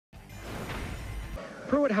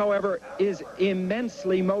Pruitt, however, is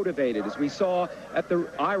immensely motivated, as we saw at the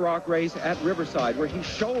IROC race at Riverside, where he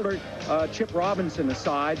shouldered Chip Robinson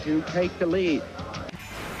aside to take the lead.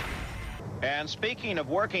 And speaking of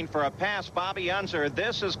working for a pass, Bobby Unser,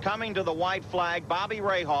 this is coming to the white flag. Bobby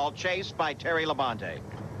Rahal chased by Terry Labonte.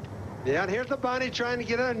 Yeah, and here's Labonte trying to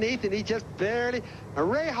get underneath, and he just barely...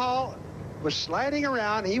 Rahal was sliding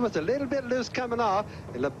around. He was a little bit loose coming off,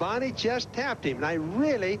 and Labonte just tapped him. And I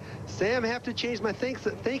really, Sam, have to change my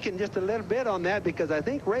thinking just a little bit on that, because I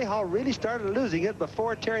think Rahal really started losing it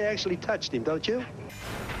before Terry actually touched him, don't you?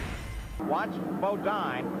 Watch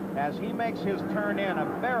Bodine as he makes his turn in a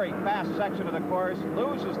very fast section of the course,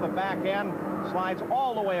 loses the back end, slides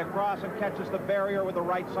all the way across and catches the barrier with the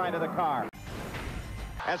right side of the car.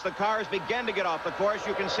 As the cars begin to get off the course,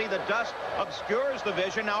 you can see the dust obscures the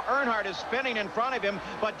vision. Now Earnhardt is spinning in front of him,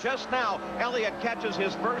 but just now Elliott catches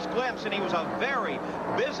his first glimpse, and he was a very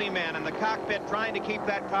busy man in the cockpit trying to keep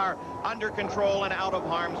that car under control and out of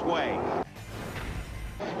harm's way.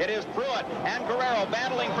 It is Pruitt and Guerrero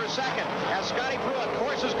battling for second as Scotty Pruitt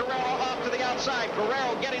forces Guerrero off to the outside.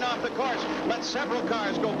 Guerrero getting off the course. Let several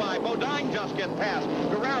cars go by. Bodine just get past.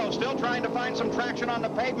 Guerrero still trying to find some traction on the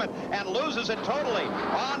pavement and loses it totally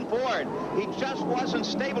on board. He just wasn't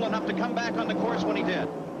stable enough to come back on the course when he did.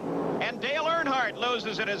 And Dale Earnhardt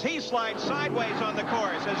loses it as he slides sideways on the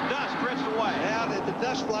course as dust drifts away. Yeah, the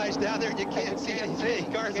dust flies down there and you can't see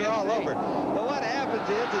anything. Cars are all over. But what happens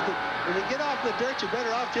is that when you get off the dirt, you're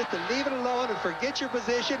better off just to leave it alone and forget your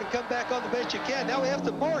position and come back on the best you can. Now we have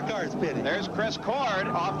some more cars spinning. There's Chris Cord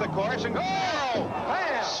off the course and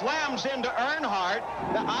slams into Earnhardt.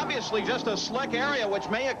 Now, obviously just a slick area, which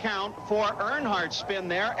may account for Earnhardt's spin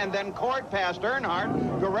there. And then Cord passed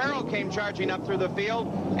Earnhardt. Guerrero came charging up through the field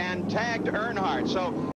and tagged Earnhardt. So